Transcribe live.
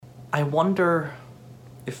I wonder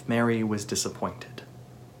if Mary was disappointed.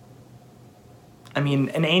 I mean,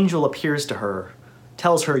 an angel appears to her,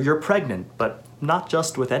 tells her, "You're pregnant, but not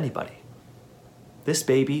just with anybody. This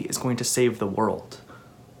baby is going to save the world.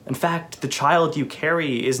 In fact, the child you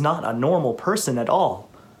carry is not a normal person at all.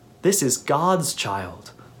 This is God's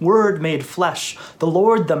child, Word made flesh, the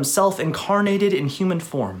Lord Himself incarnated in human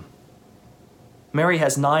form." Mary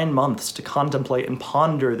has 9 months to contemplate and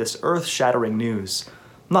ponder this earth-shattering news.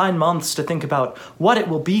 9 months to think about what it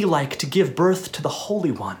will be like to give birth to the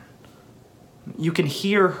Holy One. You can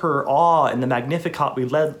hear her awe in the Magnificat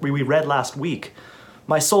we read last week.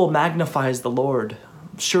 "My soul magnifies the Lord.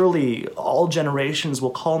 Surely all generations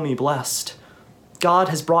will call me blessed. God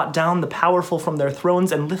has brought down the powerful from their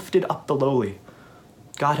thrones and lifted up the lowly.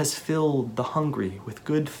 God has filled the hungry with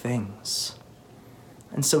good things."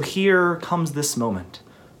 And so here comes this moment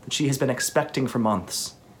that she has been expecting for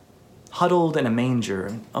months. Huddled in a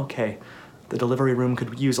manger. Okay, the delivery room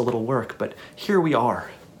could use a little work, but here we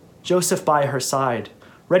are. Joseph by her side,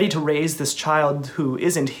 ready to raise this child who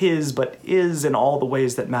isn't his, but is in all the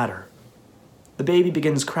ways that matter. The baby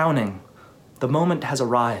begins crowning. The moment has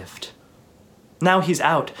arrived. Now he's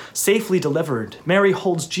out, safely delivered. Mary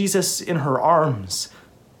holds Jesus in her arms.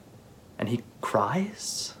 And he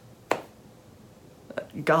cries?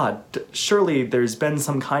 "God, surely there's been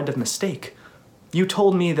some kind of mistake. You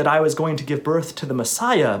told me that I was going to give birth to the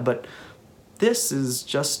Messiah, but this is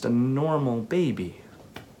just a normal baby.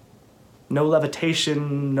 No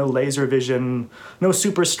levitation, no laser vision, no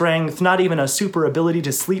super strength, not even a super ability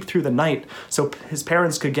to sleep through the night so his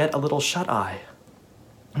parents could get a little shut-eye."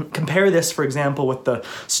 Compare this, for example, with the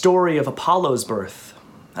story of Apollo's birth.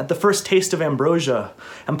 At the first taste of ambrosia,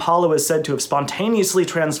 Apollo is said to have spontaneously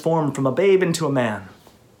transformed from a babe into a man.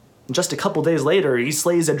 And just a couple days later, he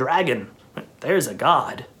slays a dragon. There's a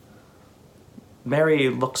god. Mary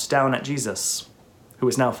looks down at Jesus, who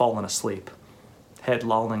has now fallen asleep, head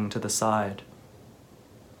lolling to the side.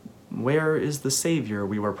 Where is the Savior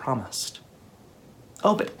we were promised?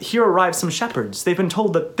 Oh, but here arrive some shepherds. They've been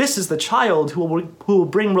told that this is the child who will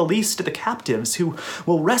bring release to the captives, who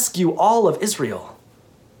will rescue all of Israel.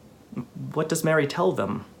 What does Mary tell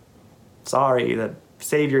them? Sorry, the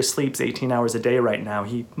Savior sleeps 18 hours a day right now.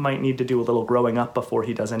 He might need to do a little growing up before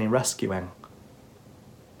he does any rescuing.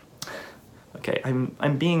 Okay,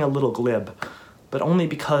 I'm being a little glib, but only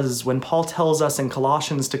because when Paul tells us in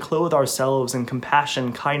Colossians to clothe ourselves in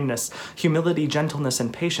compassion, kindness, humility, gentleness,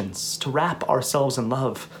 and patience, to wrap ourselves in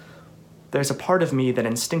love, there's a part of me that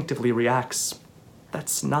instinctively reacts,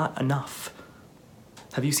 that's not enough.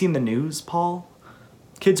 Have you seen the news, Paul?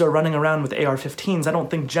 Kids are running around with AR-15s. I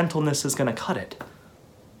don't think gentleness is going to cut it.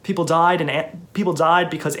 People died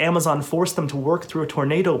because Amazon forced them to work through a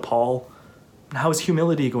tornado, Paul. How is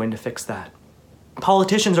humility going to fix that?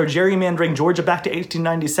 Politicians are gerrymandering Georgia back to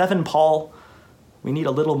 1897, Paul. We need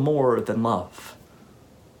a little more than love.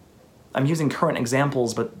 I'm using current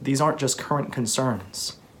examples, but these aren't just current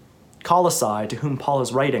concerns. Colossae, to whom Paul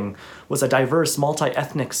is writing, was a diverse,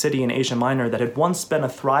 multi-ethnic city in Asia Minor that had once been a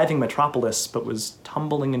thriving metropolis but was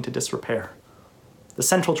tumbling into disrepair. The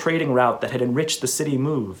central trading route that had enriched the city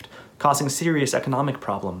moved, causing serious economic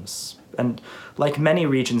problems. And like many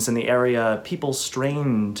regions in the area, people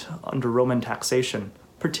strained under Roman taxation,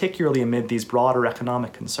 particularly amid these broader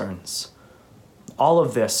economic concerns. All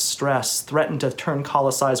of this stress threatened to turn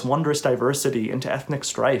Colossai's wondrous diversity into ethnic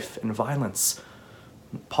strife and violence.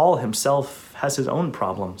 Paul himself has his own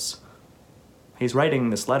problems. He's writing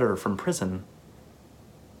this letter from prison.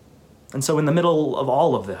 And so in the middle of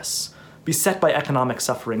all of this, beset by economic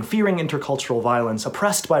suffering, fearing intercultural violence,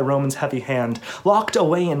 oppressed by Rome's heavy hand, locked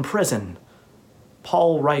away in prison,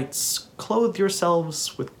 Paul writes, "Clothe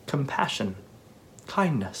yourselves with compassion,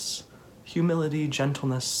 kindness, humility,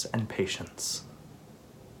 gentleness, and patience."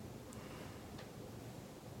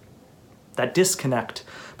 That disconnect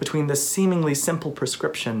between this seemingly simple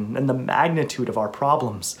prescription and the magnitude of our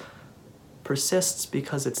problems persists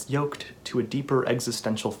because it's yoked to a deeper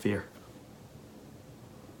existential fear.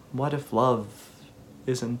 What if love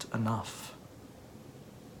isn't enough?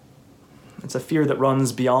 It's a fear that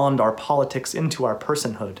runs beyond our politics into our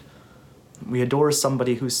personhood. We adore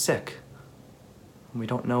somebody who's sick. We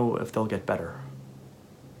don't know if they'll get better.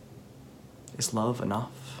 Is love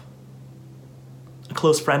enough? A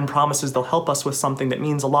close friend promises they'll help us with something that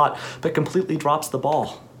means a lot, but completely drops the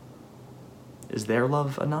ball. Is their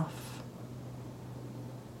love enough?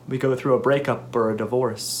 We go through a breakup or a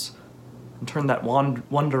divorce and turn that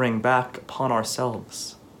wondering back upon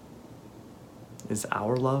ourselves. Is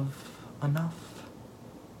our love enough?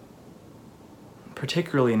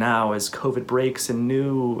 Particularly now as COVID breaks in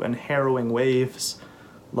new and harrowing waves,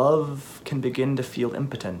 love can begin to feel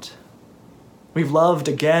impotent. We've loved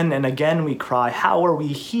again and again, we cry, how are we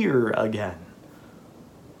here again?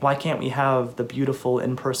 Why can't we have the beautiful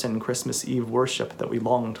in-person Christmas Eve worship that we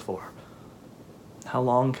longed for? How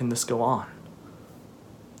long can this go on?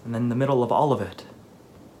 And in the middle of all of it,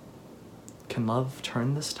 can love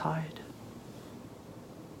turn this tide?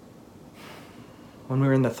 When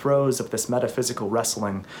we're in the throes of this metaphysical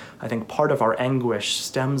wrestling, I think part of our anguish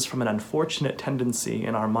stems from an unfortunate tendency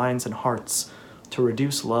in our minds and hearts to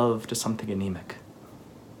reduce love to something anemic.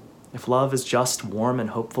 If love is just warm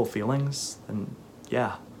and hopeful feelings, then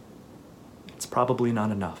yeah, it's probably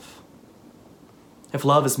not enough. If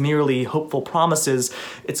love is merely hopeful promises,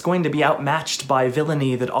 it's going to be outmatched by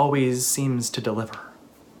villainy that always seems to deliver.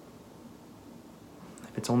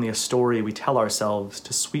 If it's only a story we tell ourselves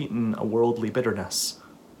to sweeten a worldly bitterness,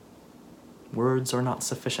 words are not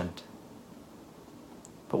sufficient.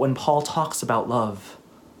 But when Paul talks about love,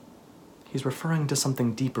 he's referring to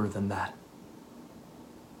something deeper than that.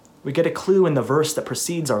 We get a clue in the verse that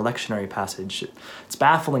precedes our lectionary passage. It's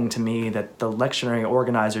baffling to me that the lectionary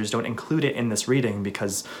organizers don't include it in this reading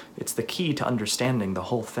because it's the key to understanding the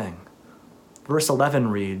whole thing. Verse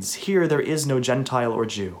 11 reads, "Here there is no Gentile or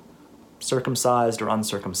Jew, circumcised or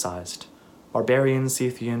uncircumcised, barbarian,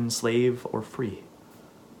 Scythian, slave or free.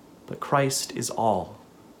 But Christ is all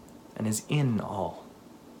and is in all."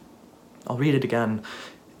 I'll read it again.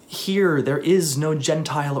 "Here there is no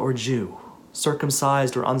Gentile or Jew,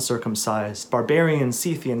 circumcised or uncircumcised, barbarian,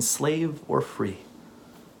 Scythian, slave or free.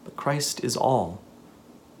 But Christ is all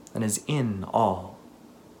and is in all."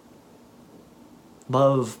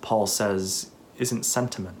 Love, Paul says, isn't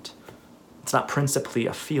sentiment. It's not principally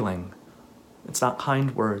a feeling. It's not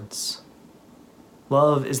kind words.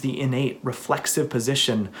 Love is the innate, reflexive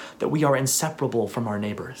position that we are inseparable from our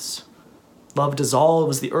neighbors. Love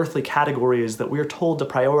dissolves the earthly categories that we're told to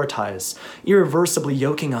prioritize, irreversibly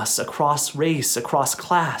yoking us across race, across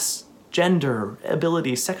class, gender,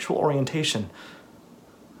 ability, sexual orientation.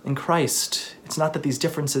 In Christ, it's not that these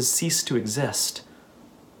differences cease to exist,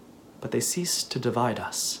 but they cease to divide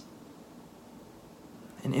us.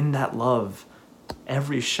 And in that love,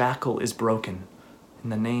 every shackle is broken in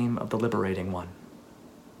the name of the liberating one.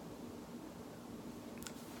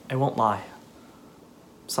 I won't lie.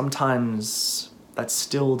 Sometimes that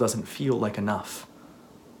still doesn't feel like enough.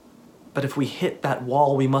 But if we hit that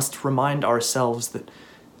wall, we must remind ourselves that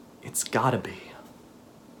it's gotta be.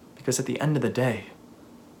 Because at the end of the day,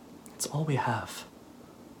 it's all we have.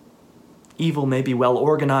 Evil may be well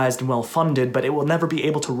organized and well funded, but it will never be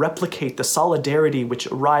able to replicate the solidarity which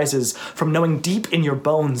arises from knowing deep in your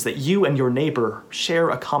bones that you and your neighbor share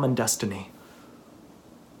a common destiny.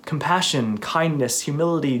 Compassion, kindness,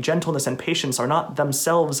 humility, gentleness, and patience are not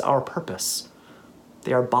themselves our purpose.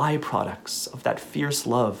 They are byproducts of that fierce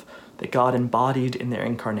love that God embodied in their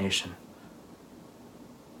incarnation.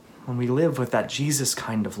 When we live with that Jesus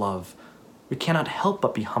kind of love, we cannot help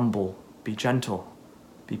but be humble, be gentle,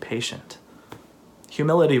 be patient.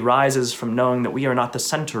 Humility rises from knowing that we are not the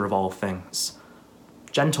center of all things.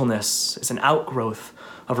 Gentleness is an outgrowth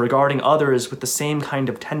of regarding others with the same kind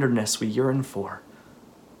of tenderness we yearn for.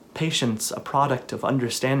 Patience, a product of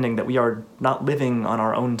understanding that we are not living on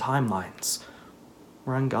our own timelines.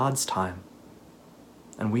 We're on God's time,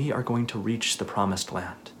 and we are going to reach the promised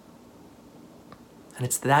land. And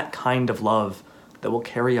it's that kind of love that will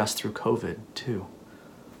carry us through COVID, too.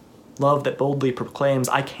 Love that boldly proclaims,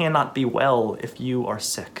 "I cannot be well if you are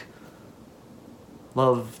sick."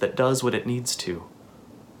 Love that does what it needs to,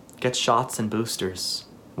 gets shots and boosters,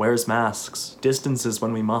 wears masks, distances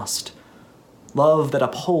when we must. Love that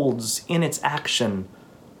upholds in its action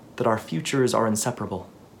that our futures are inseparable,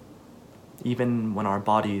 even when our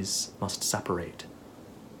bodies must separate.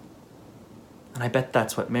 And I bet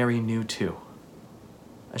that's what Mary knew too,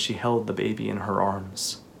 as she held the baby in her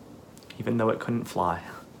arms, even though it couldn't fly.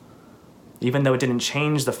 Even though it didn't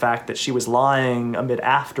change the fact that she was lying amid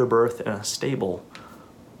afterbirth in a stable.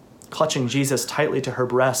 Clutching Jesus tightly to her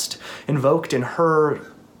breast, invoked in her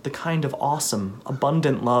the kind of awesome,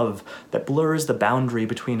 abundant love that blurs the boundary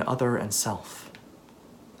between other and self.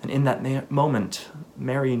 And in that moment,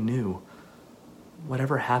 Mary knew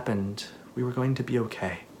whatever happened, we were going to be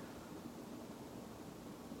okay.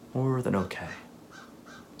 More than okay.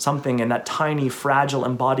 Something in that tiny, fragile,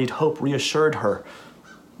 embodied hope reassured her.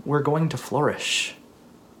 We're going to flourish.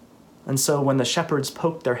 And so when the shepherds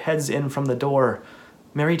poked their heads in from the door,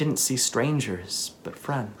 Mary didn't see strangers, but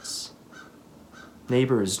friends.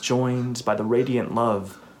 Neighbors joined by the radiant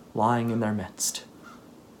love lying in their midst.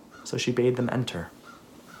 So she bade them enter.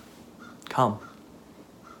 Come,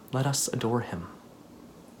 let us adore him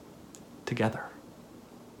together.